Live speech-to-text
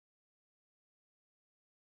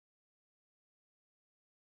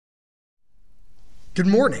Good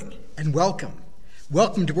morning and welcome.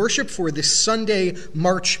 Welcome to worship for this Sunday,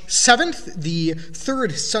 March 7th, the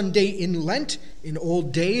third Sunday in Lent. In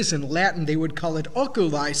old days, in Latin, they would call it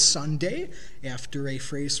Oculi Sunday, after a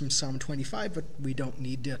phrase from Psalm 25, but we don't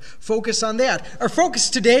need to focus on that. Our focus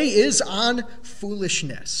today is on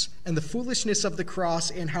foolishness, and the foolishness of the cross,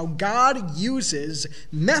 and how God uses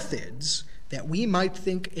methods that we might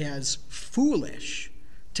think as foolish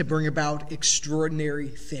to bring about extraordinary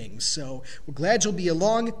things. So we're glad you'll be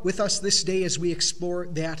along with us this day as we explore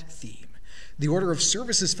that theme. The order of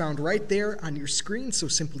service is found right there on your screen, so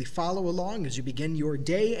simply follow along as you begin your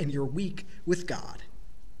day and your week with God.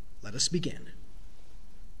 Let us begin.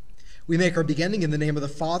 We make our beginning in the name of the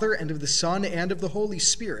Father, and of the Son, and of the Holy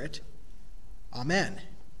Spirit. Amen.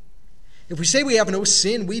 If we say we have no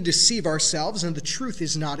sin, we deceive ourselves, and the truth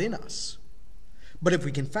is not in us. But if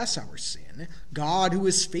we confess our sin, God, who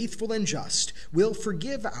is faithful and just, will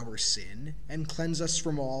forgive our sin and cleanse us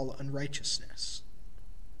from all unrighteousness.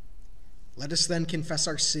 Let us then confess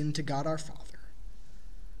our sin to God our Father.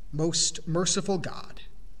 Most merciful God,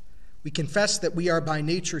 we confess that we are by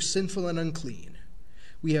nature sinful and unclean.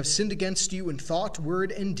 We have sinned against you in thought,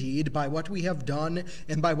 word, and deed, by what we have done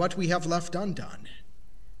and by what we have left undone.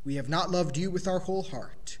 We have not loved you with our whole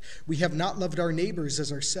heart. We have not loved our neighbors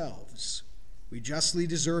as ourselves. We justly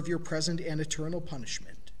deserve your present and eternal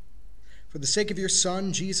punishment. For the sake of your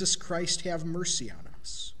Son, Jesus Christ, have mercy on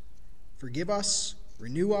us. Forgive us,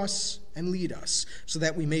 renew us, and lead us, so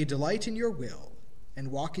that we may delight in your will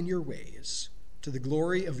and walk in your ways, to the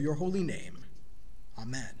glory of your holy name.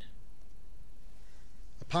 Amen.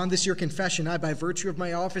 Upon this your confession, I, by virtue of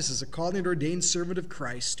my office as a called and ordained servant of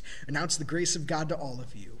Christ, announce the grace of God to all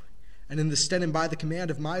of you. And in the stead and by the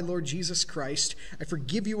command of my Lord Jesus Christ, I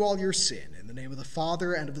forgive you all your sin, in the name of the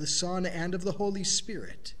Father, and of the Son, and of the Holy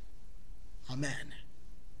Spirit. Amen.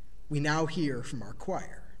 We now hear from our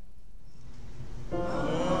choir. I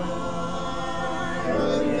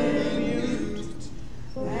have been used,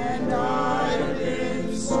 and I've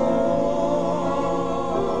been sold.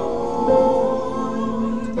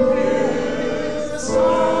 Yes,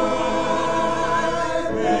 I've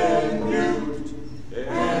been used,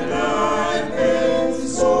 and I've been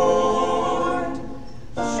sold.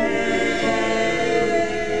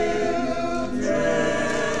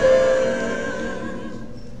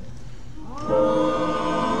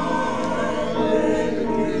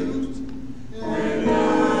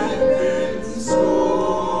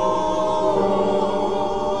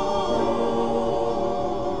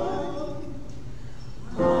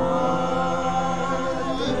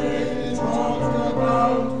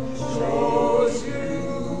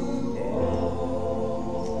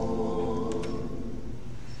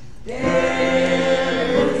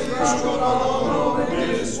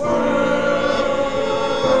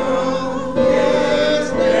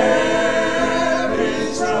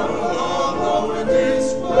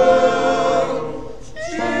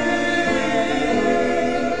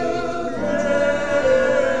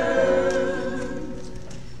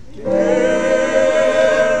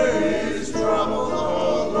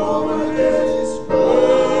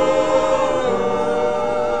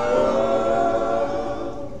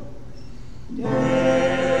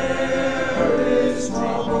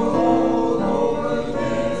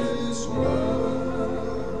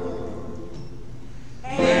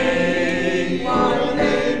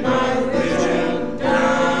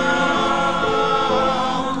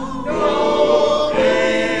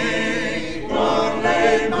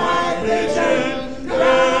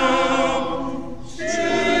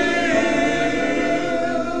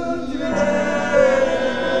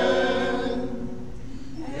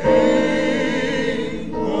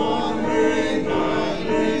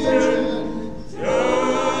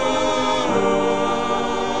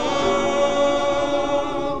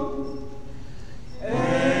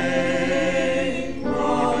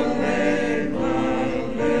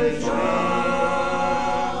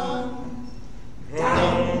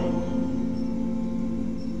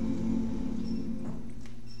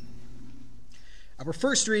 Our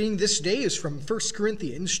first reading this day is from 1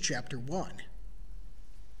 Corinthians chapter 1.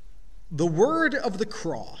 The word of the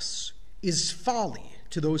cross is folly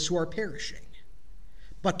to those who are perishing,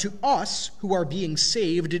 but to us who are being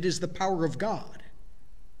saved it is the power of God.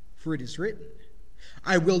 For it is written,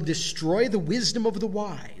 I will destroy the wisdom of the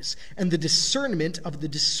wise, and the discernment of the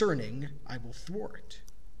discerning I will thwart.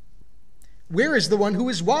 Where is the one who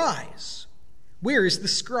is wise? Where is the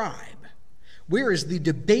scribe? Where is the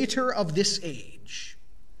debater of this age?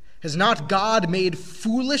 Has not God made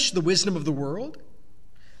foolish the wisdom of the world?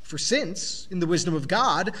 For since, in the wisdom of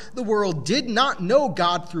God, the world did not know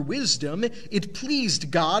God through wisdom, it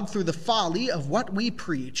pleased God through the folly of what we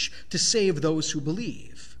preach to save those who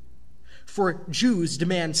believe. For Jews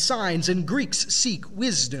demand signs and Greeks seek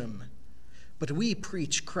wisdom, but we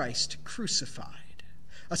preach Christ crucified,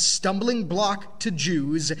 a stumbling block to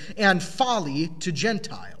Jews and folly to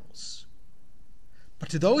Gentiles. But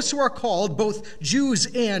to those who are called, both Jews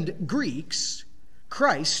and Greeks,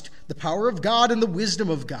 Christ, the power of God and the wisdom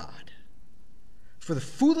of God. For the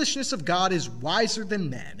foolishness of God is wiser than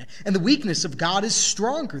men, and the weakness of God is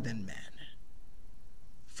stronger than men.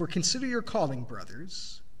 For consider your calling,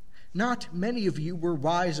 brothers. Not many of you were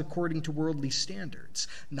wise according to worldly standards.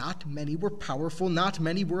 Not many were powerful. Not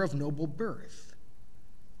many were of noble birth.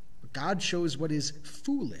 But God chose what is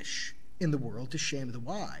foolish in the world to shame the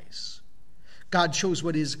wise. God chose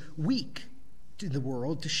what is weak in the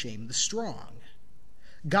world to shame the strong.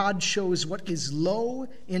 God shows what is low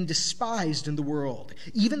and despised in the world,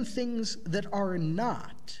 even things that are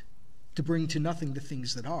not, to bring to nothing the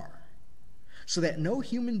things that are, so that no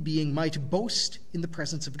human being might boast in the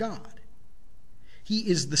presence of God. He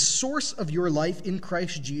is the source of your life in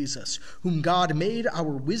Christ Jesus, whom God made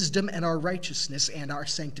our wisdom and our righteousness and our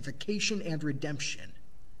sanctification and redemption.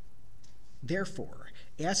 Therefore,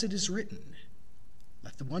 as it is written,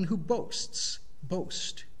 let the one who boasts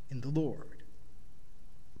boast in the Lord.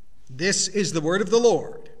 This is the word of the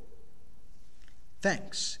Lord.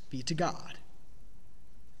 Thanks be to God.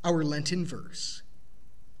 Our Lenten verse.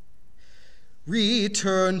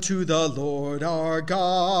 Return to the Lord our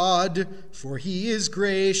God, for he is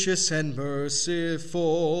gracious and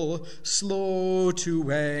merciful, slow to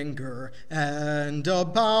anger, and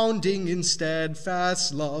abounding in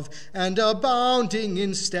steadfast love, and abounding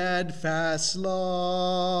in steadfast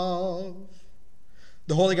love.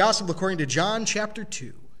 The Holy Gospel according to John chapter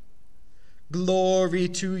 2. Glory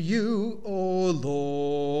to you, O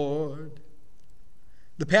Lord.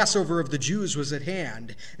 The Passover of the Jews was at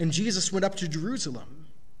hand, and Jesus went up to Jerusalem.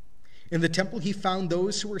 In the temple he found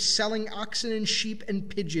those who were selling oxen and sheep and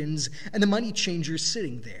pigeons, and the money changers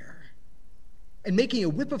sitting there. And making a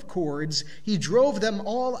whip of cords, he drove them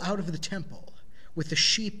all out of the temple, with the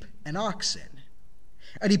sheep and oxen.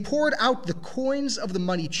 And he poured out the coins of the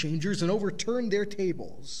money changers and overturned their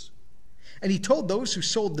tables. And he told those who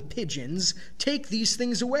sold the pigeons, take these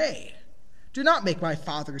things away. Do not make my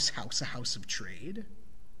Father's house a house of trade.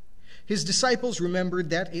 His disciples remembered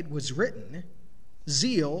that it was written,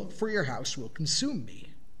 zeal for your house will consume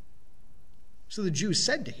me. So the Jews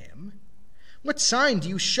said to him, what sign do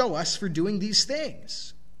you show us for doing these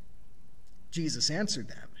things? Jesus answered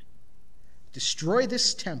them, destroy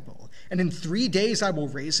this temple, and in 3 days I will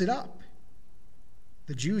raise it up.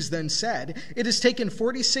 The Jews then said, it has taken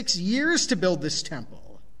 46 years to build this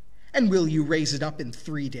temple, and will you raise it up in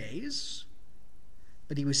 3 days?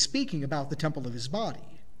 But he was speaking about the temple of his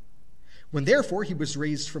body. When therefore he was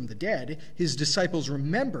raised from the dead, his disciples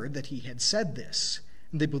remembered that he had said this,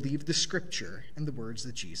 and they believed the scripture and the words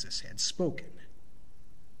that Jesus had spoken.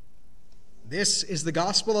 This is the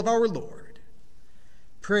gospel of our Lord.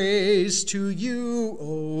 Praise to you,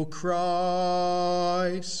 O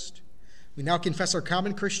Christ. We now confess our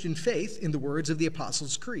common Christian faith in the words of the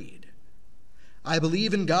Apostles' Creed. I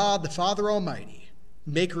believe in God, the Father Almighty,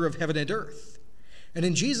 maker of heaven and earth, and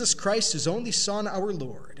in Jesus Christ, his only Son, our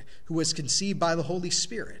Lord, who was conceived by the Holy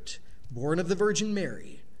Spirit, born of the Virgin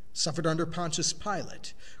Mary, suffered under Pontius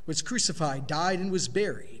Pilate, was crucified, died, and was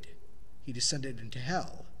buried. He descended into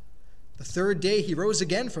hell. The third day he rose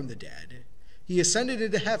again from the dead. He ascended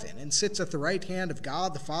into heaven and sits at the right hand of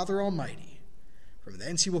God, the Father Almighty. From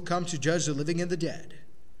thence he will come to judge the living and the dead.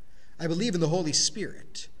 I believe in the Holy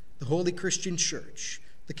Spirit, the holy Christian church,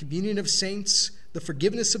 the communion of saints, the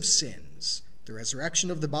forgiveness of sins, the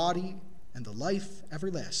resurrection of the body, and the life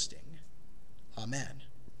everlasting. Amen.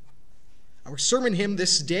 Our sermon hymn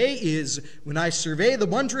this day is, When I Survey the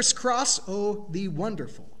Wondrous Cross, Oh, the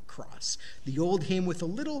Wonderful Cross. The old hymn with a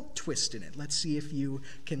little twist in it. Let's see if you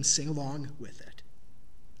can sing along with it.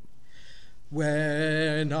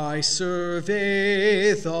 When I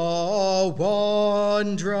survey the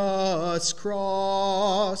wondrous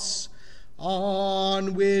cross,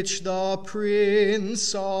 on which the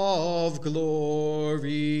Prince of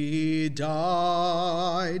Glory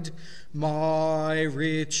died, my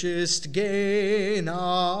richest gain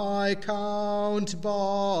I count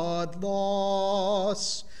but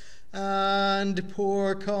loss, and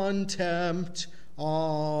pour contempt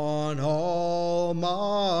on all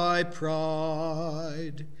my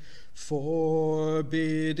pride.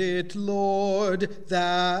 Forbid it, Lord,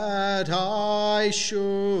 that I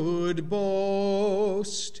should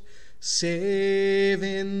boast, save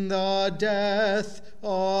in the death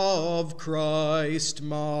of Christ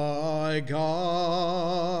my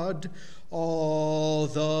God. All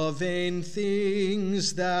the vain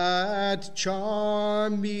things that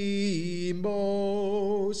charm me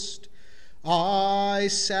most, I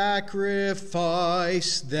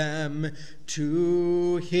sacrifice them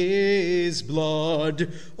to his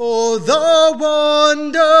blood. Oh, the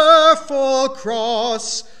wonderful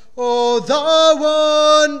cross, oh, the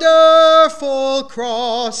wonderful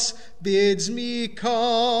cross, bids me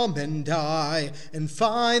come and die and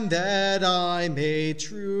find that I may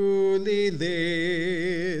truly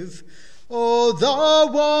live. Oh, the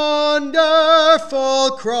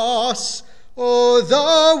wonderful cross, oh,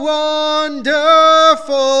 the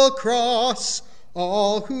wonderful cross,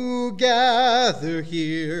 all who gather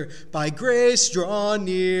here by grace draw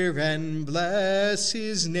near and bless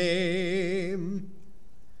his name.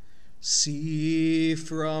 See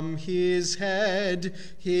from his head,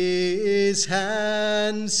 his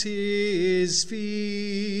hands, his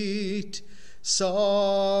feet,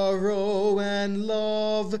 sorrow and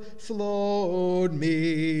love flowed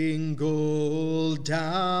mingled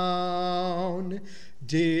down.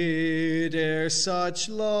 Did e'er such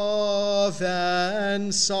love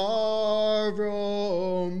and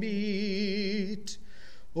sorrow meet,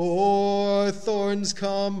 or thorns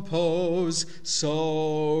compose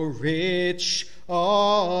so rich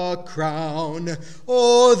a crown?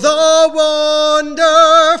 Oh, the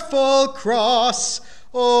wonderful cross,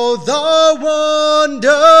 oh, the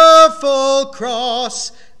wonderful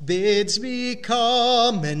cross, bids me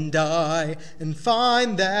come and die and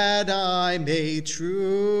find that I may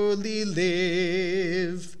truly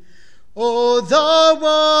live. Oh, the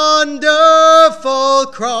wonderful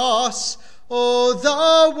cross, oh,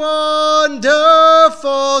 the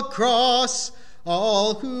wonderful cross,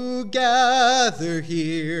 all who gather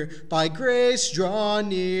here by grace draw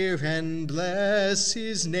near and bless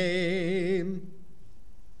his name.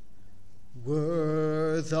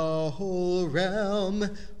 Were the whole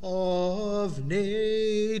realm of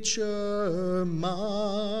nature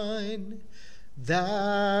mine,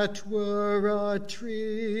 that were a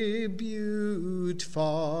tribute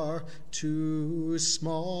far too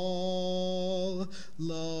small.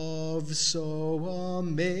 Love so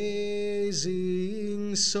amazing,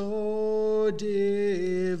 so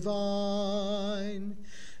divine,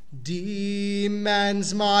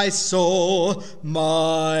 demands my soul,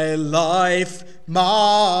 my life,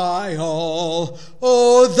 my all.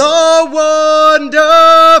 Oh, the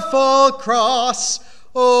wonderful cross,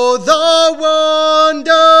 oh, the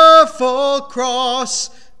wonderful cross,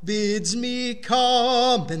 bids me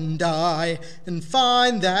come and die and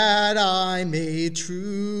find that I may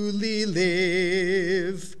truly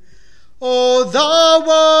live. Oh, the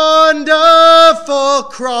wonderful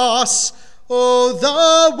cross, oh,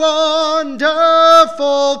 the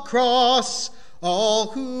wonderful cross, all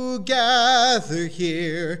who gather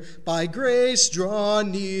here by grace draw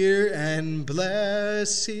near and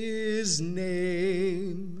bless his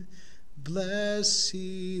name. Bless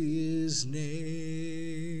his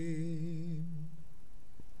name.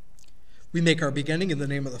 We make our beginning in the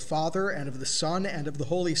name of the Father, and of the Son, and of the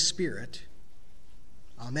Holy Spirit.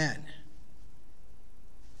 Amen.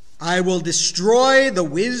 I will destroy the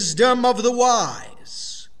wisdom of the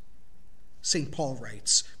wise, St. Paul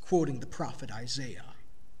writes, quoting the prophet Isaiah,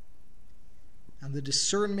 and the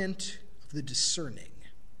discernment of the discerning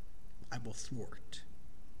I will thwart.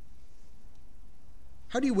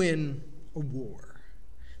 How do you win a war?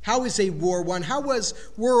 How is a war won? How was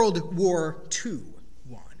World War II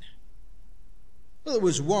won? Well, it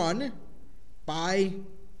was won by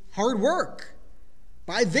hard work,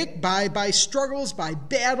 by struggles, by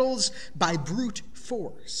battles, by brute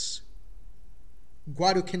force.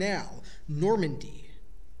 Guadalcanal, Normandy,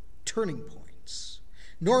 turning points.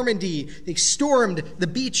 Normandy, they stormed the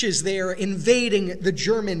beaches there, invading the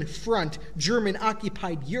German front,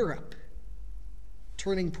 German-occupied Europe.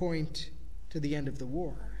 Turning point to the end of the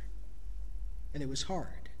war. And it was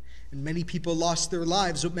hard. And many people lost their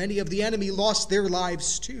lives, but many of the enemy lost their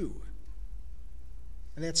lives too.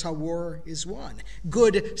 And that's how war is won.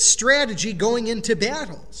 Good strategy going into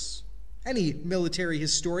battles. Any military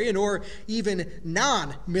historian or even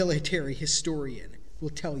non-military historian will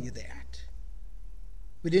tell you that.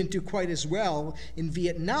 We didn't do quite as well in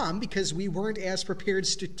Vietnam because we weren't as prepared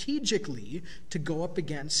strategically to go up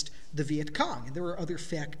against the Viet Cong. And there were other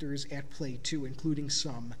factors at play too, including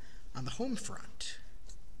some on the home front.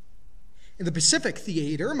 In the Pacific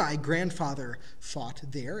Theater, my grandfather fought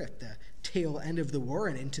there at the tail end of the war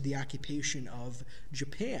and into the occupation of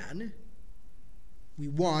Japan. We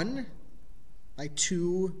won by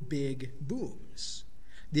two big booms,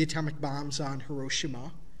 the atomic bombs on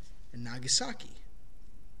Hiroshima and Nagasaki.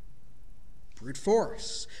 Brute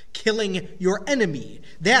force, killing your enemy.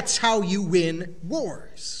 That's how you win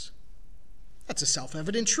wars. That's a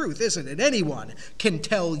self-evident truth, isn't it? Anyone can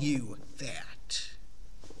tell you that.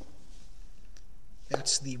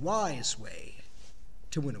 That's the wise way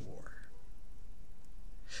to win a war.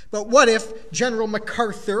 But what if General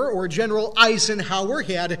MacArthur or General Eisenhower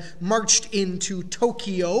had marched into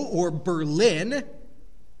Tokyo or Berlin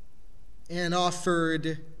and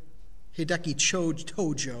offered Hideki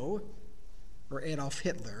Tojo or Adolf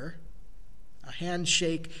Hitler a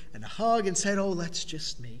handshake and a hug and said, oh, let's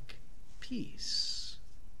just make peace?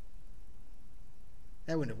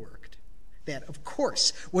 That wouldn't have worked. That, of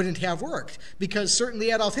course, wouldn't have worked, because certainly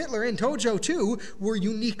Adolf Hitler and Tojo, too, were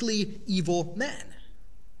uniquely evil men.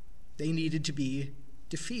 They needed to be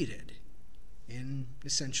defeated in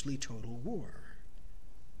essentially total war.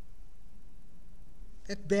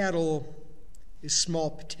 That battle is small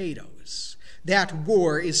potatoes. That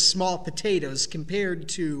war is small potatoes compared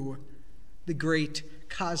to the great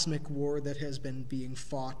cosmic war that has been being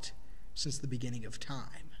fought since the beginning of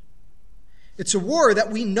time. It's a war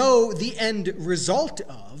that we know the end result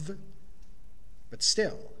of, but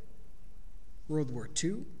still, World War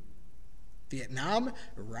II, Vietnam,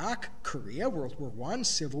 Iraq, Korea, World War I,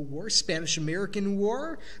 Civil War, Spanish-American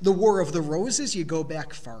War, the War of the Roses, you go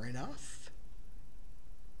back far enough.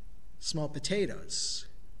 Small potatoes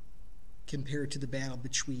compared to the battle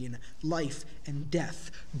between life and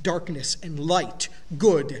death, darkness and light,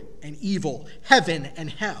 good and evil, heaven and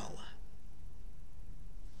hell,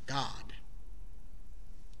 God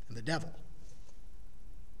and the devil.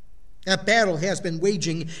 That battle has been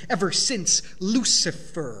waging ever since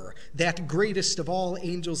Lucifer, that greatest of all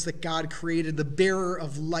angels that God created, the bearer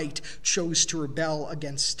of light, chose to rebel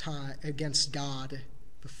against God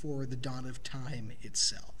before the dawn of time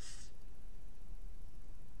itself.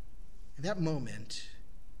 At that moment,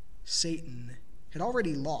 Satan had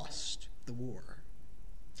already lost the war.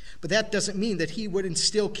 But that doesn't mean that he wouldn't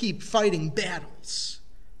still keep fighting battles.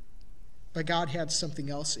 But God had something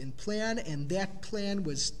else in plan, and that plan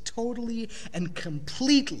was totally and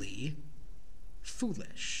completely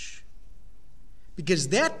foolish. Because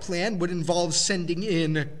that plan would involve sending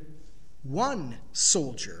in one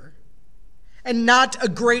soldier, and not a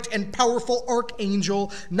great and powerful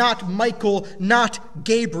archangel, not Michael, not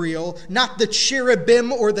Gabriel, not the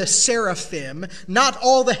cherubim or the seraphim, not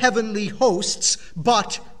all the heavenly hosts,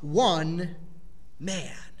 but one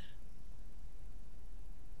man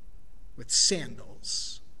with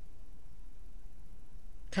sandals,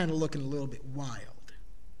 kind of looking a little bit wild.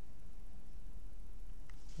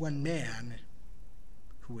 One man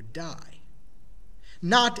who would die.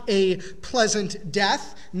 Not a pleasant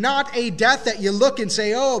death, not a death that you look and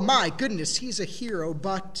say, oh my goodness, he's a hero,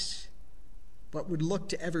 but what would look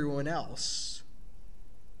to everyone else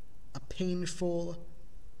a painful,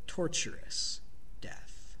 torturous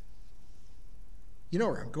death. You know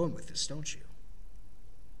where I'm going with this, don't you?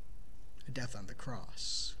 A death on the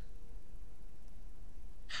cross.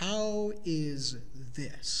 How is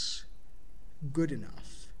this good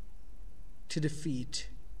enough to defeat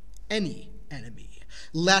any enemy,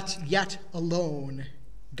 let yet alone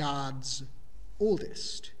God's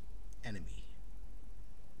oldest enemy?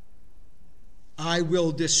 I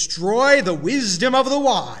will destroy the wisdom of the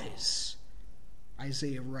wise,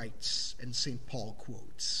 Isaiah writes and St. Paul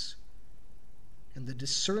quotes, and the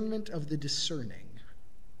discernment of the discerning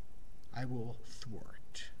I will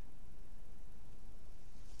thwart.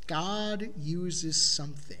 God uses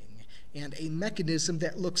something and a mechanism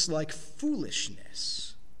that looks like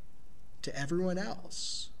foolishness to everyone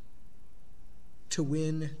else to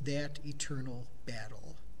win that eternal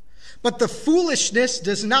battle. But the foolishness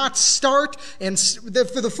does not start, and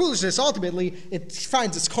for the foolishness, ultimately, it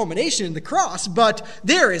finds its culmination in the cross, but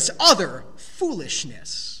there is other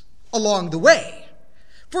foolishness along the way.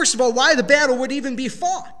 First of all, why the battle would even be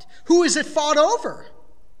fought. Who is it fought over?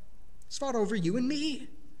 It's fought over you and me.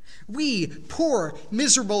 We, poor,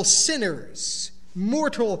 miserable sinners,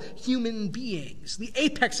 mortal human beings, the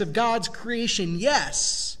apex of God's creation,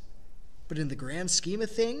 yes. But in the grand scheme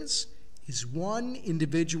of things, is one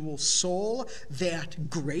individual soul that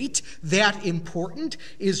great, that important?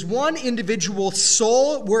 Is one individual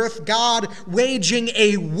soul worth God waging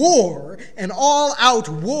a war, an all-out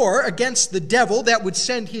war against the devil that would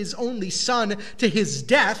send his only son to his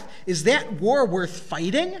death? Is that war worth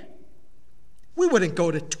fighting? We wouldn't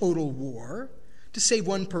go to total war to save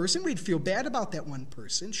one person. We'd feel bad about that one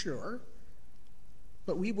person, sure.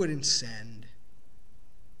 But we wouldn't send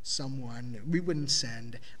someone. We wouldn't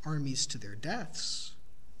send armies to their deaths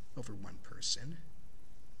over one person.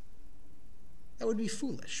 That would be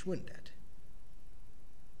foolish, wouldn't it?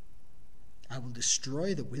 I will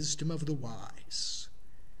destroy the wisdom of the wise,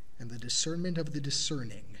 and the discernment of the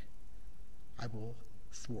discerning I will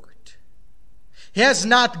thwart. Has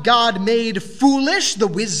not God made foolish the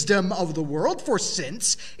wisdom of the world? For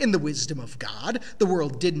since, in the wisdom of God, the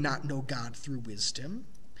world did not know God through wisdom,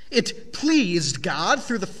 it pleased God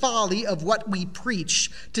through the folly of what we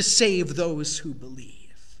preach to save those who believe.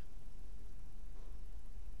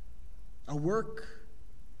 A work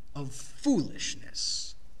of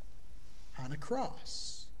foolishness on a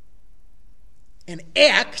cross. An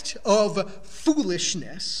act of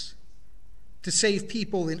foolishness to save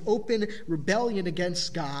people in open rebellion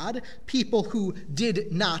against God, people who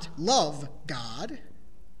did not love God.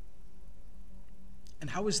 And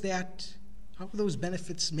how are those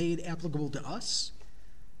benefits made applicable to us?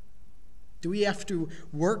 Do we have to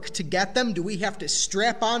work to get them? Do we have to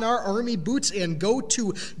strap on our army boots and go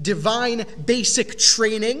to divine basic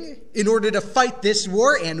training in order to fight this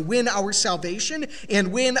war and win our salvation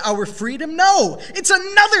and win our freedom? No, it's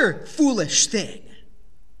another foolish thing.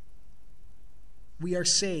 We are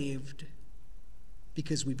saved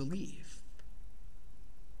because we believe.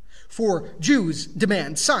 For Jews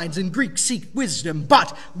demand signs and Greeks seek wisdom,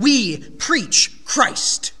 but we preach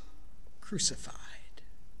Christ crucified.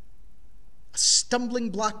 A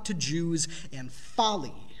stumbling block to Jews and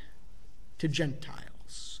folly to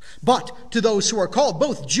Gentiles. But to those who are called,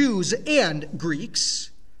 both Jews and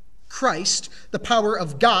Greeks, Christ, the power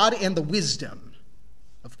of God and the wisdom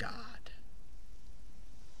of God.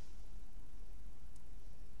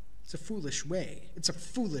 It's a foolish way. It's a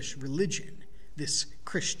foolish religion, this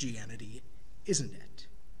Christianity, isn't it?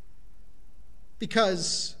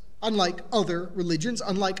 Because unlike other religions,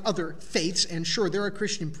 unlike other faiths, and sure, there are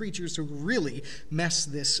Christian preachers who really mess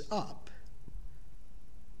this up,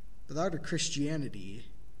 but the art of Christianity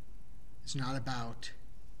is not about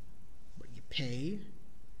what you pay,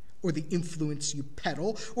 or the influence you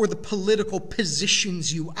peddle, or the political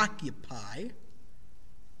positions you occupy.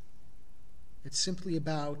 It's simply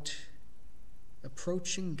about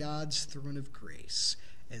approaching God's throne of grace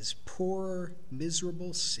as poor,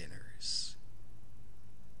 miserable sinners.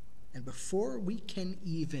 And before we can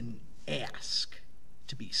even ask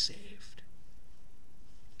to be saved,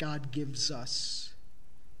 God gives us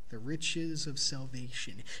the riches of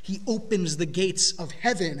salvation. He opens the gates of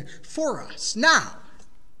heaven for us. Now,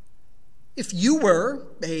 if you were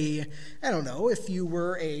a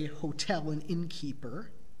hotel and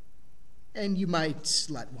innkeeper, and you might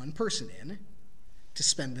let one person in to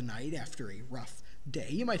spend the night after a rough day.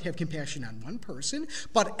 You might have compassion on one person,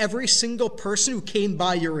 but every single person who came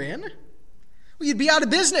by your inn, well, you'd be out of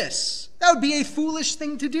business. That would be a foolish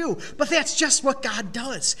thing to do. But that's just what God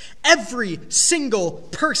does. Every single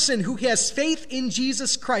person who has faith in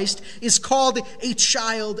Jesus Christ is called a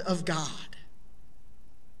child of God.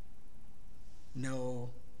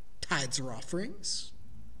 No tithes or offerings.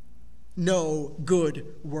 No good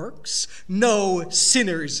works, no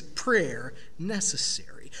sinner's prayer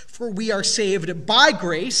necessary. For we are saved by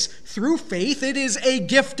grace through faith. It is a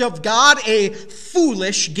gift of God, a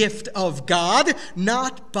foolish gift of God,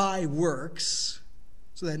 not by works,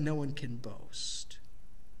 so that no one can boast.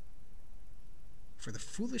 For the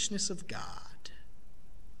foolishness of God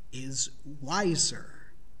is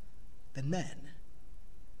wiser than men,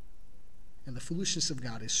 and the foolishness of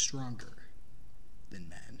God is stronger than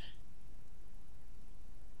men.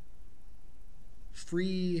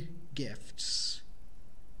 Free gifts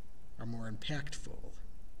are more impactful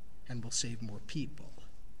and will save more people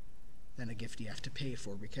than a gift you have to pay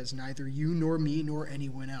for, because neither you nor me nor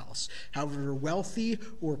anyone else, however wealthy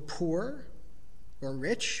or poor or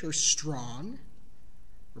rich or strong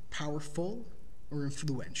or powerful or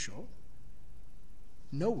influential,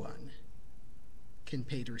 no one can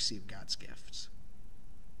pay to receive God's gifts.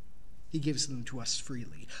 He gives them to us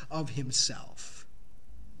freely, of himself,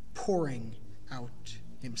 pouring out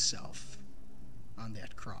himself on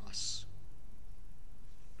that cross.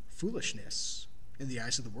 Foolishness in the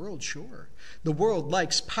eyes of the world, sure. The world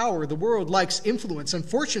likes power. The world likes influence.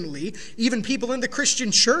 Unfortunately, even people in the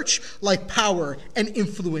Christian church like power and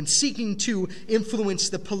influence, seeking to influence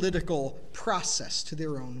the political process to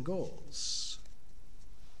their own goals.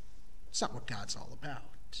 It's not what God's all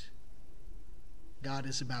about. God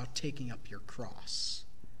is about taking up your cross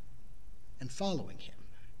and following him.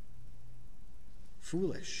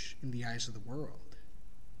 Foolish in the eyes of the world,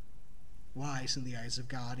 wise in the eyes of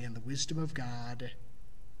God, and the wisdom of God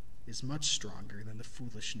is much stronger than the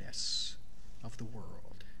foolishness of the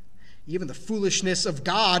world. Even the foolishness of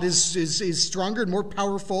God is stronger and more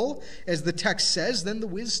powerful, as the text says, than the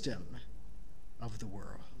wisdom of the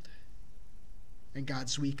world. And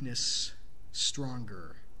God's weakness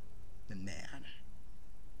stronger than man.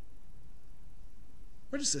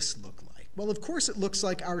 What does this look like? Well, of course it looks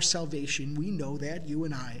like our salvation. We know that. You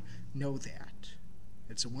and I know that.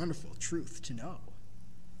 It's a wonderful truth to know.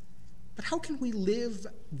 But how can we live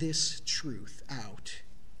this truth out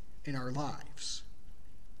in our lives?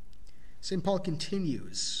 St. Paul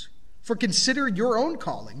continues, "For consider your own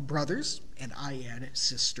calling, brothers," and I add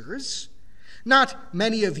sisters. "Not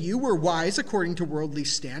many of you were wise according to worldly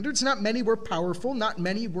standards. Not many were powerful. Not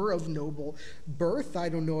many were of noble birth." I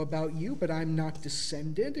don't know about you, but I'm not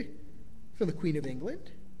descended from the Queen of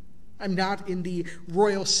England. I'm not in the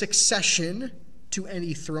royal succession to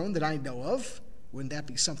any throne that I know of. Wouldn't that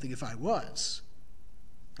be something if I was?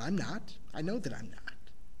 I'm not. I know that I'm not.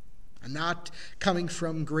 I'm not coming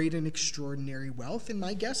from great and extraordinary wealth, and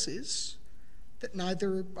my guess is that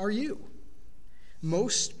neither are you.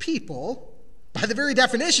 Most people, by the very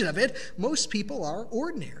definition of it, most people are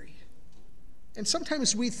ordinary. And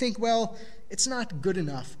sometimes we think, well, it's not good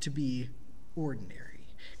enough to be ordinary.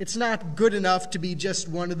 It's not good enough to be just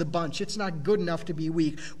one of the bunch. It's not good enough to be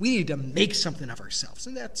weak. We need to make something of ourselves,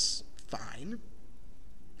 and that's fine.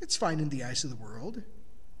 It's fine in the eyes of the world.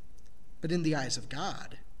 But in the eyes of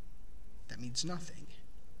God, that means nothing.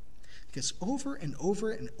 Because over and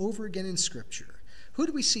over and over again in Scripture, who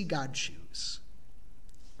do we see God choose?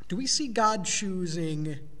 Do we see God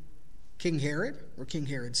choosing King Herod or King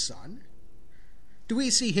Herod's son? Do we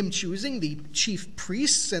see him choosing the chief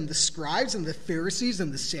priests and the scribes and the Pharisees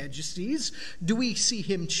and the Sadducees? Do we see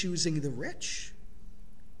him choosing the rich?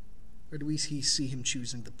 Or do we see him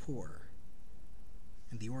choosing the poor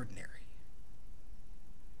and the ordinary?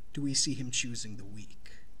 Do we see him choosing the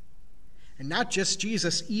weak? And not just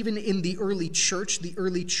Jesus, even in the early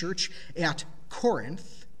church at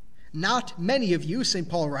Corinth, not many of you, St.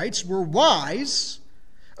 Paul writes, were wise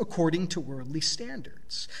according to worldly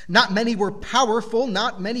standards. Not many were powerful,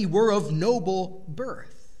 not many were of noble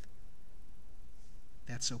birth.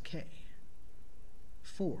 That's okay.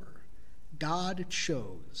 For God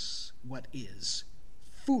chose what is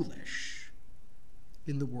foolish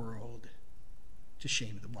in the world to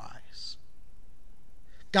shame the wise.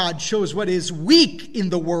 God chose what is weak in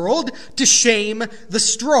the world to shame the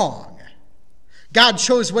strong. God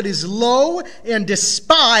chose what is low and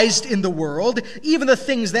despised in the world, even the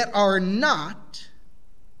things that are not,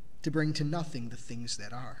 to bring to nothing the things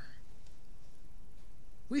that are.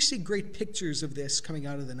 We see great pictures of this coming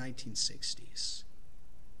out of the 1960s.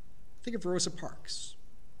 Think of Rosa Parks,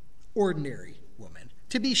 ordinary woman.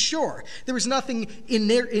 To be sure, there was nothing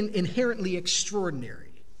inherently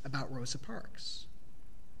extraordinary about Rosa Parks.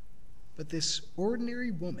 But this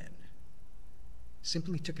ordinary woman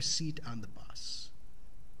simply took a seat on the bus.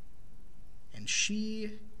 And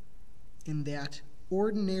she, in that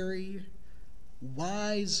ordinary,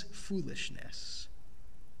 wise foolishness,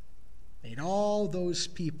 made all those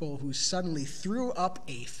people who suddenly threw up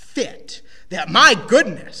a fit that, my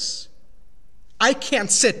goodness, I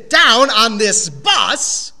can't sit down on this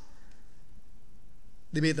bus,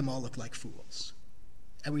 they made them all look like fools.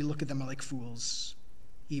 And we look at them like fools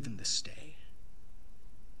even this day.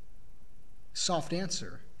 Soft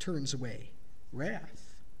answer turns away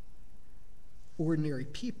wrath. Ordinary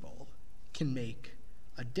people can make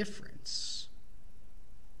a difference.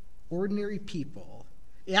 Ordinary people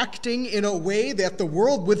acting in a way that the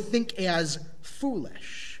world would think as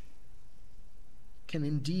foolish can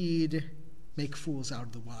indeed make fools out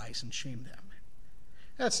of the wise and shame them.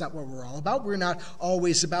 That's not what we're all about. We're not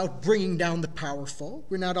always about bringing down the powerful.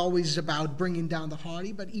 We're not always about bringing down the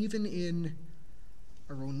haughty, but even in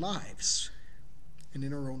our own lives and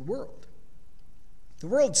in our own world. The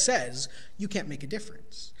world says you can't make a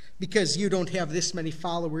difference because you don't have this many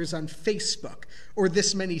followers on Facebook, or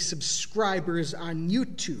this many subscribers on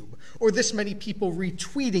YouTube, or this many people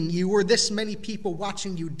retweeting you, or this many people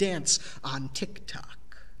watching you dance on TikTok.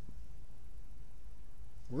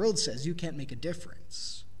 The world says you can't make a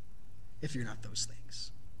difference if you're not those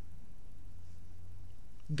things.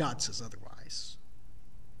 God says otherwise.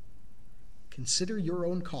 Consider your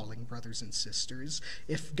own calling, brothers and sisters.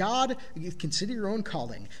 Consider your own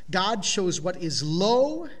calling. God shows what is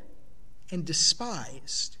low and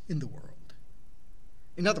despised in the world.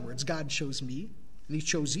 In other words, God chose me, and he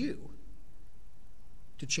chose you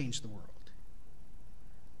to change the world,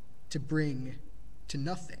 to bring to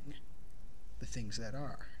nothing the things that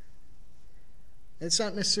are. It's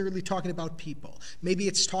not necessarily talking about people. Maybe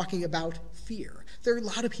it's talking about fear. There are a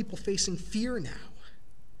lot of people facing fear now.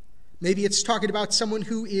 Maybe it's talking about someone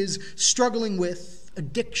who is struggling with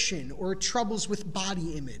addiction or troubles with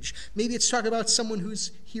body image. Maybe it's talking about someone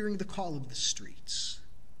who's hearing the call of the streets.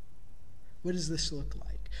 What does this look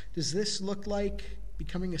like? Does this look like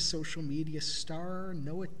becoming a social media star?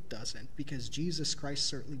 No, it doesn't, because Jesus Christ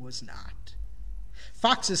certainly was not.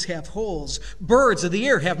 Foxes have holes, birds of the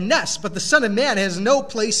air have nests, but the Son of Man has no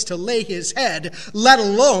place to lay his head, let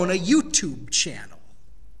alone a YouTube channel.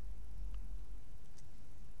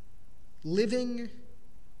 Living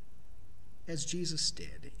as Jesus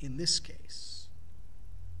did in this case,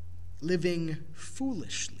 living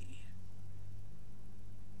foolishly,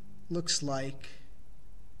 looks like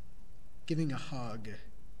giving a hug.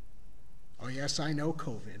 Oh yes, I know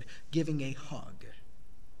COVID. Giving a hug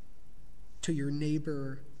to your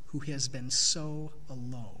neighbor who has been so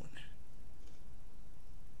alone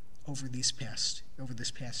over this past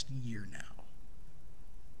year now.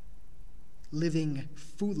 Living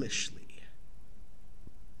foolishly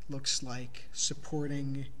looks like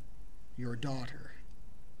supporting your daughter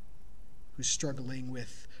who's struggling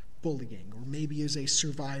with bullying, or maybe is a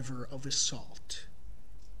survivor of assault,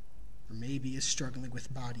 or maybe is struggling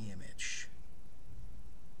with body image.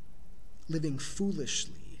 Living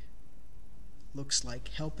foolishly looks like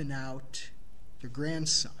helping out your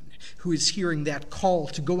grandson who is hearing that call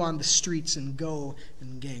to go on the streets and go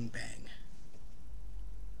and gangbang.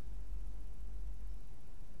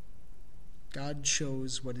 God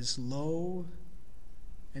chose what is low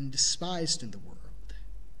and despised in the world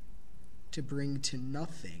to bring to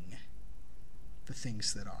nothing the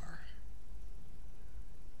things that are.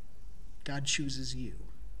 God chooses you.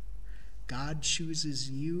 God chooses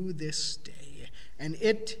you this day, and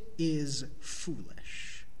it is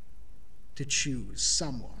foolish to choose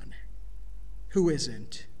someone who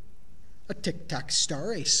isn't a TikTok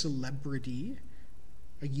star, a celebrity,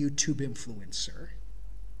 a YouTube influencer.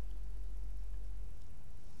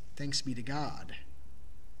 Thanks be to God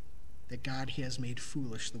that God has made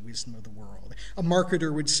foolish the wisdom of the world. A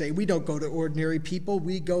marketer would say, we don't go to ordinary people,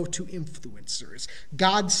 we go to influencers.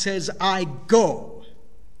 God says, I go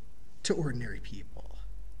to ordinary people.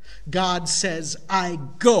 God says, I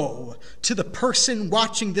go to the person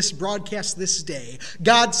watching this broadcast this day.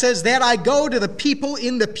 God says that I go to the people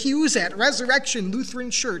in the pews at Resurrection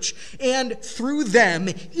Lutheran Church, and through them,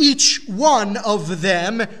 each one of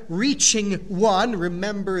them reaching one.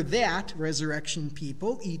 Remember that, Resurrection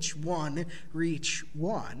people, each one reach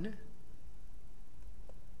one.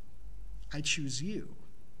 I choose you,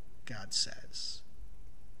 God says,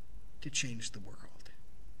 to change the world,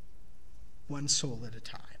 one soul at a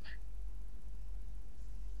time.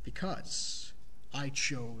 Because I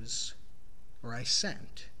chose, or I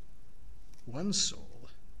sent, one soul,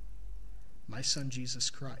 my Son Jesus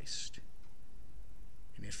Christ.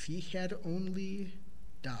 And if he had only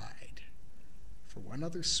died for one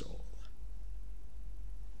other soul,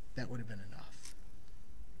 that would have been enough.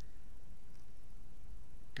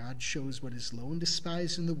 God chose what is low and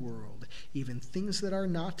despised in the world, even things that are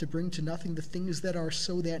not, to bring to nothing the things that are,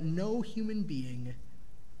 so that no human being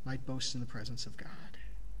might boast in the presence of God.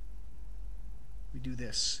 We do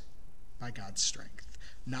this by God's strength,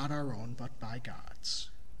 not our own, but by God's.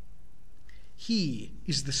 He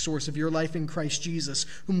is the source of your life in Christ Jesus,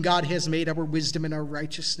 whom God has made our wisdom and our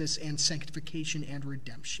righteousness and sanctification and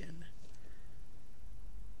redemption.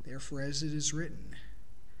 Therefore, as it is written,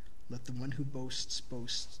 let the one who boasts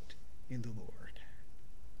boast in the Lord.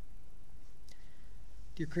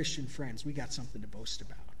 Dear Christian friends, we got something to boast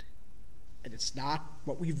about. And it's not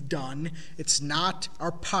what we've done. It's not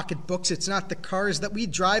our pocketbooks. It's not the cars that we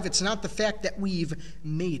drive. It's not the fact that we've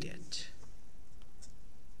made it.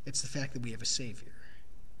 It's the fact that we have a Savior.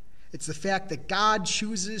 It's the fact that God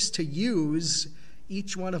chooses to use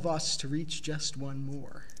each one of us to reach just one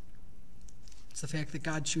more. It's the fact that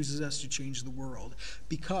God chooses us to change the world,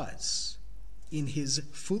 because in his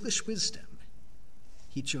foolish wisdom,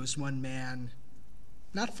 he chose one man,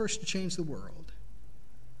 not first to change the world,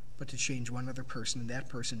 but to change one other person, and that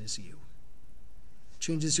person is you.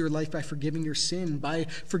 Changes your life by forgiving your sin, by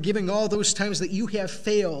forgiving all those times that you have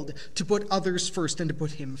failed to put others first and to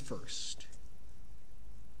put him first.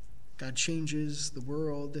 God changes the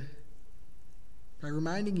world by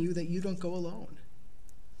reminding you that you don't go alone,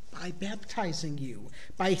 by baptizing you,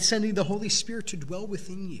 by sending the Holy Spirit to dwell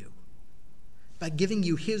within you, by giving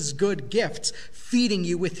you his good gifts, feeding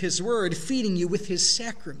you with his word, feeding you with his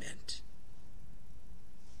sacrament.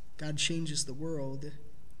 God changes the world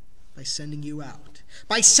by sending you out.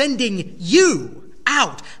 By sending you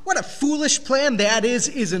out. What a foolish plan that is,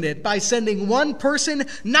 isn't it? By sending one person,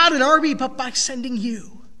 not an army, but by sending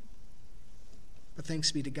you. But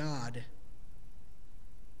thanks be to God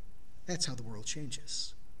That's how the world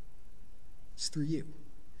changes. It's through you,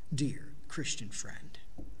 dear Christian friend.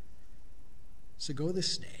 So go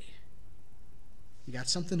this day. You got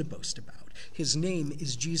something to boast about. His name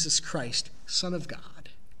is Jesus Christ, Son of God.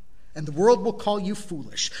 And the world will call you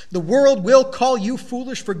foolish. The world will call you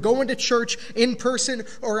foolish for going to church in person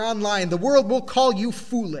or online. The world will call you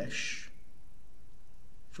foolish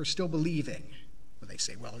for still believing. Well, they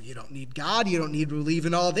say, well, you don't need God. You don't need to believe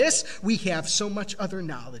in all this. We have so much other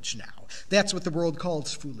knowledge now. That's what the world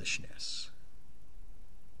calls foolishness.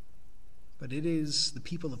 But it is the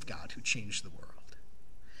people of God who change the world.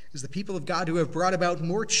 It is the people of God who have brought about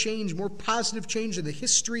more change, more positive change in the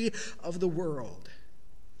history of the world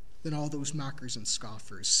than all those mockers and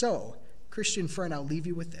scoffers. So, Christian friend, I'll leave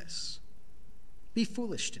you with this. Be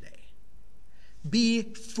foolish today. Be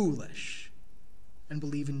foolish and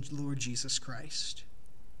believe in the Lord Jesus Christ.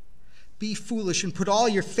 Be foolish and put all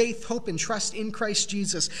your faith, hope, and trust in Christ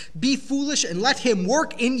Jesus. Be foolish and let him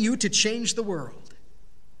work in you to change the world.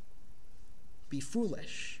 Be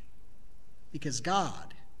foolish because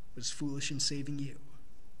God was foolish in saving you.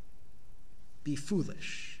 Be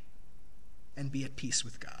foolish and be at peace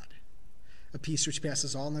with God. A peace which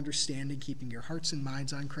passes all understanding, keeping your hearts and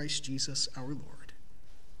minds on Christ Jesus our Lord.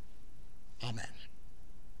 Amen.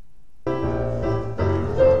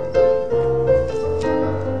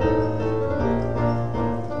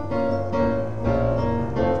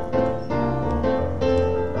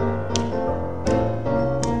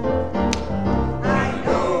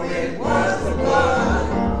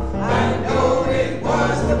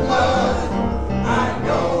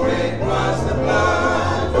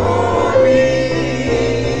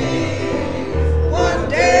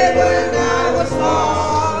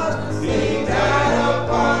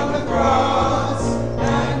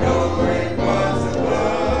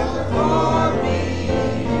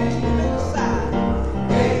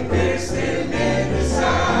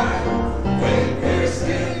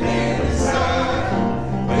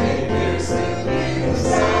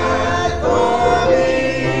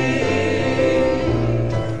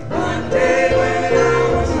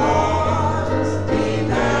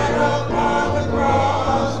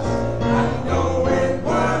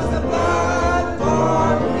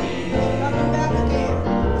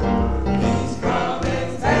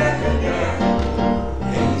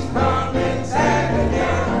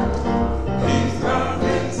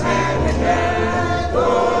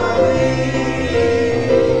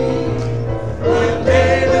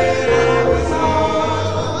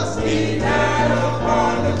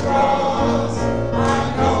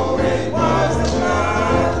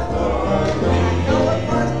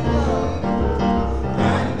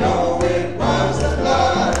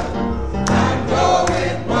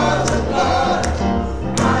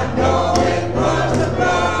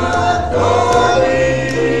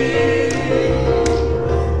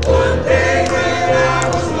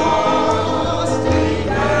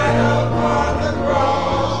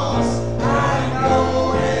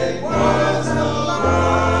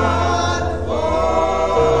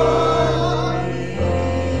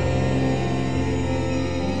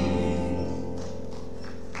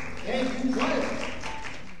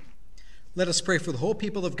 Let us pray for the whole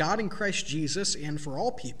people of God in Christ Jesus and for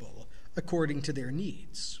all people according to their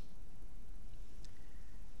needs.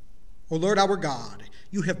 O Lord our God,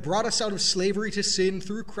 you have brought us out of slavery to sin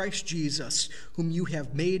through Christ Jesus, whom you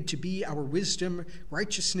have made to be our wisdom,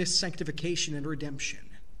 righteousness, sanctification, and redemption.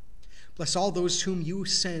 Bless all those whom you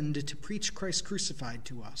send to preach Christ crucified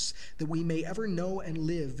to us, that we may ever know and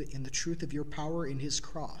live in the truth of your power in his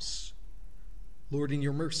cross. Lord, in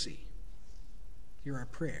your mercy, hear our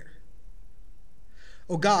prayer.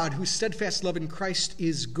 O God, whose steadfast love in Christ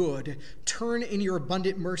is good, turn in your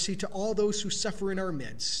abundant mercy to all those who suffer in our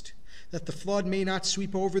midst, that the flood may not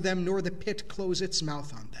sweep over them, nor the pit close its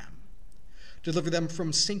mouth on them. Deliver them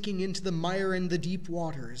from sinking into the mire and the deep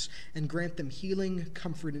waters, and grant them healing,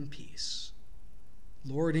 comfort, and peace.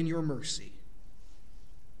 Lord, in your mercy,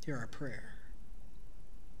 hear our prayer.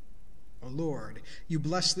 O Lord, you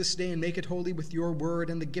bless this day and make it holy with your word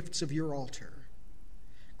and the gifts of your altar.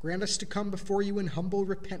 Grant us to come before you in humble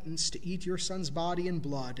repentance to eat your Son's body and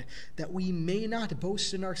blood, that we may not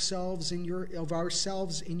boast in ourselves in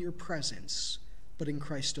your presence, but in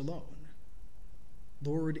Christ alone.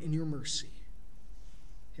 Lord, in your mercy,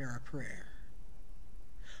 hear our prayer.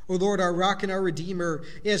 O Lord, our rock and our redeemer,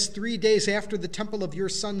 as 3 days after the temple of your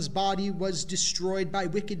Son's body was destroyed by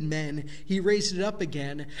wicked men, he raised it up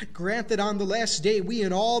again. Grant that on the last day we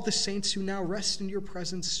and all the saints who now rest in your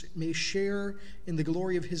presence may share in the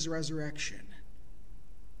glory of his resurrection.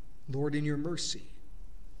 Lord, in your mercy,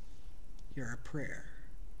 hear our prayer.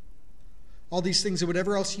 All these things and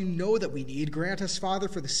whatever else you know that we need, grant us, Father,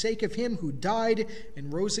 for the sake of him who died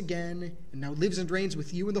and rose again and now lives and reigns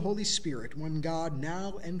with you in the Holy Spirit, one God,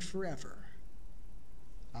 now and forever.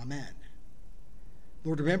 Amen.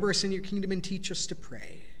 Lord, remember us in your kingdom and teach us to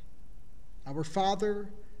pray. Our Father,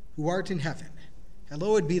 who art in heaven,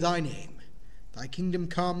 hallowed be thy name. Thy kingdom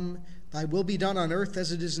come, thy will be done on earth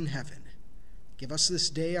as it is in heaven. Give us this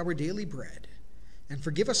day our daily bread, and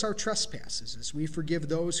forgive us our trespasses as we forgive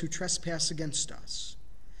those who trespass against us.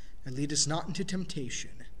 And lead us not into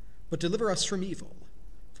temptation, but deliver us from evil.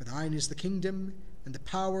 For thine is the kingdom, and the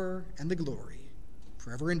power, and the glory,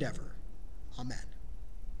 forever and ever. Amen.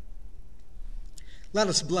 Let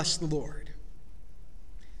us bless the Lord.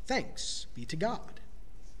 Thanks be to God.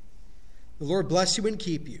 The Lord bless you and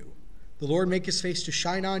keep you. The Lord make his face to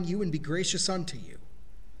shine on you and be gracious unto you.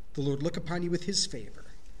 The Lord look upon you with his favor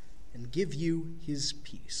and give you his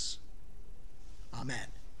peace. Amen.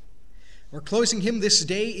 Our closing hymn this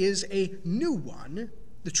day is a new one,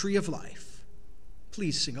 The Tree of Life.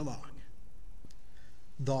 Please sing along.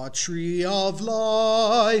 The tree of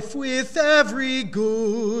life with every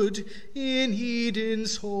good in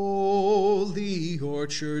Eden's holy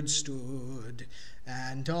orchard stood,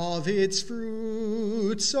 and of its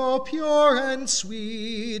fruit so pure and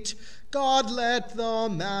sweet, God let the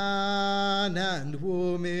man and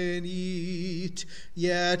woman eat.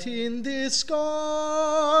 Yet in this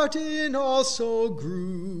garden also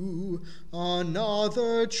grew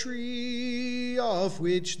another tree of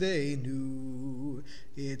which they knew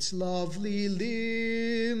its lovely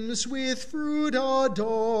limbs with fruit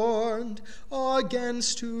adorned,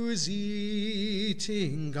 against whose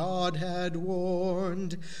eating God had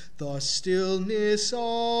warned. The stillness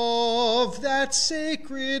of that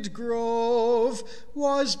sacred grove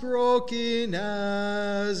was broken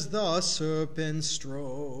as the serpent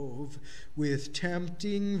strove with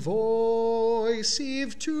tempting voice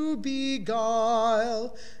Eve to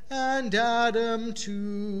beguile, and Adam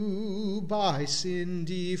too by sin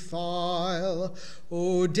defile.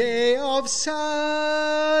 O day of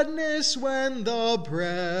sadness, when the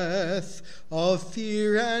breath of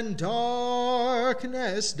fear and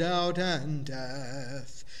darkness, doubt and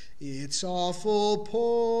death, its awful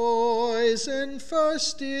poison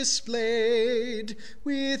first displayed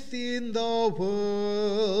within the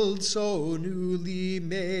world so newly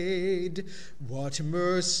made. What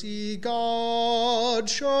mercy God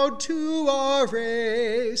showed to our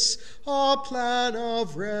race, a plan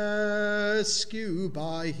of rescue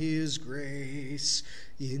by his grace,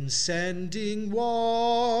 in sending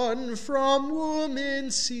one from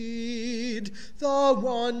woman's seed, the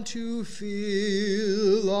one to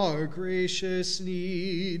fill our gracious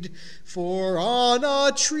need. For on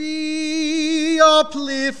a tree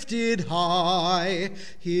uplifted high,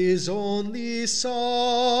 his only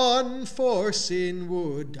Son for sin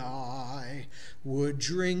would die, would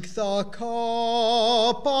drink the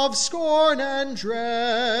cup of scorn and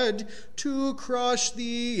dread, to crush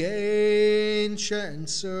the ancient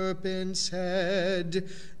serpent's head.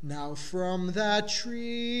 Now from that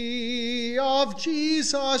tree of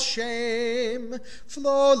Jesus' shame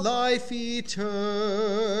flow life eternal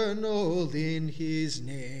in his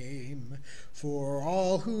name. For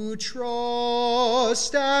all who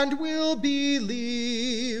trust and will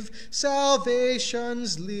believe,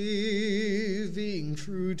 salvation's living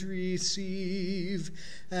fruit receive.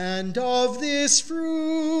 And of this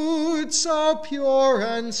fruit so pure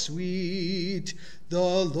and sweet, the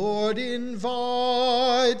Lord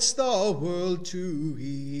invites the world to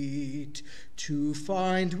eat, to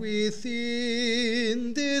find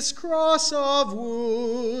within this cross of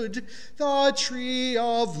wood the tree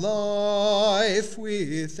of life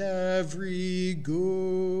with every good.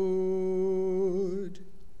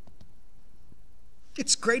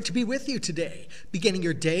 It's great to be with you today, beginning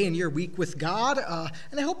your day and your week with God,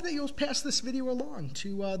 and I hope that you'll pass this video along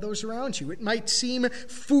to those around you. It might seem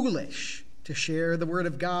foolish to share the Word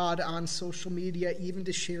of God on social media, even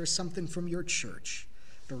to share something from your church.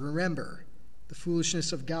 But remember, the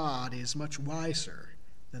foolishness of God is much wiser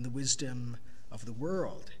than the wisdom of the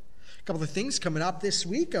world. A couple of things coming up this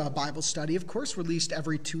week. A Bible study, of course, released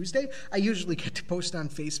every Tuesday. I usually get to post on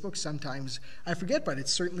Facebook. Sometimes I forget, but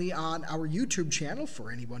it's certainly on our YouTube channel for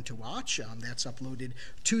anyone to watch. That's uploaded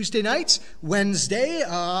Tuesday nights. Wednesday,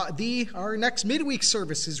 our next midweek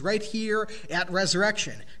service is right here at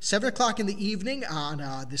Resurrection, 7 o'clock in the evening on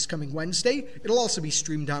this coming Wednesday. It'll also be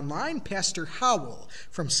streamed online. Pastor Howell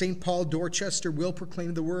from St. Paul, Dorchester will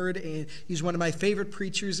proclaim the word, and he's one of my favorite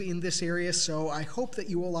preachers in this area, so I hope that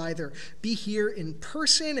you will either be here in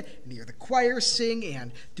person and hear the choir sing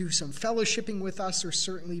and do some fellowshipping with us, or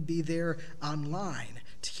certainly be there online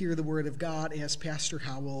to hear the word of God as Pastor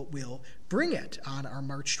Howell will bring it on our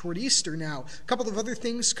march toward Easter. Now, a couple of other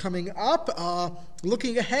things coming up.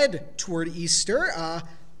 Looking ahead toward Easter,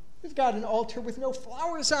 we've got an altar with no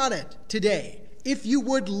flowers on it today. If you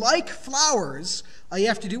would like flowers, all you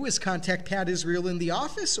have to do is contact Pat Israel in the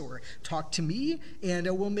office or talk to me, and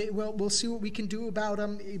we'll see what we can do about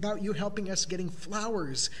you helping us getting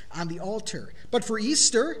flowers on the altar. But for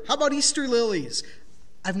Easter, how about Easter lilies?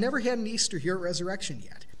 I've never had an Easter here at Resurrection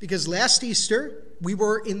yet, because last Easter we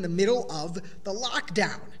were in the middle of the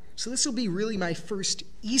lockdown. So this will be really my first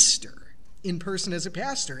Easter in person as a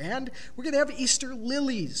pastor, and we're going to have Easter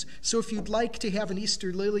lilies. So if you'd like to have an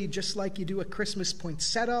Easter lily just like you do a Christmas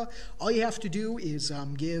poinsettia, all you have to do is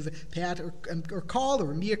give Pat or call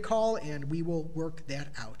or me a call, and we will work that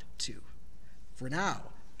out too. For now,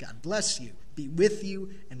 God bless you, be with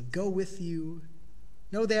you, and go with you.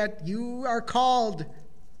 Know that you are called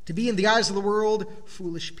to be, in the eyes of the world,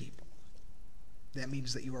 foolish people. That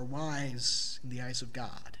means that you are wise in the eyes of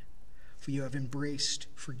God, for you have embraced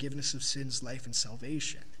forgiveness of sins, life, and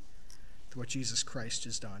salvation through what Jesus Christ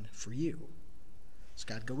has done for you. So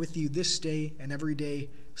God go with you this day and every day.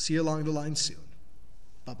 See you along the line soon.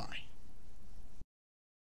 Bye-bye.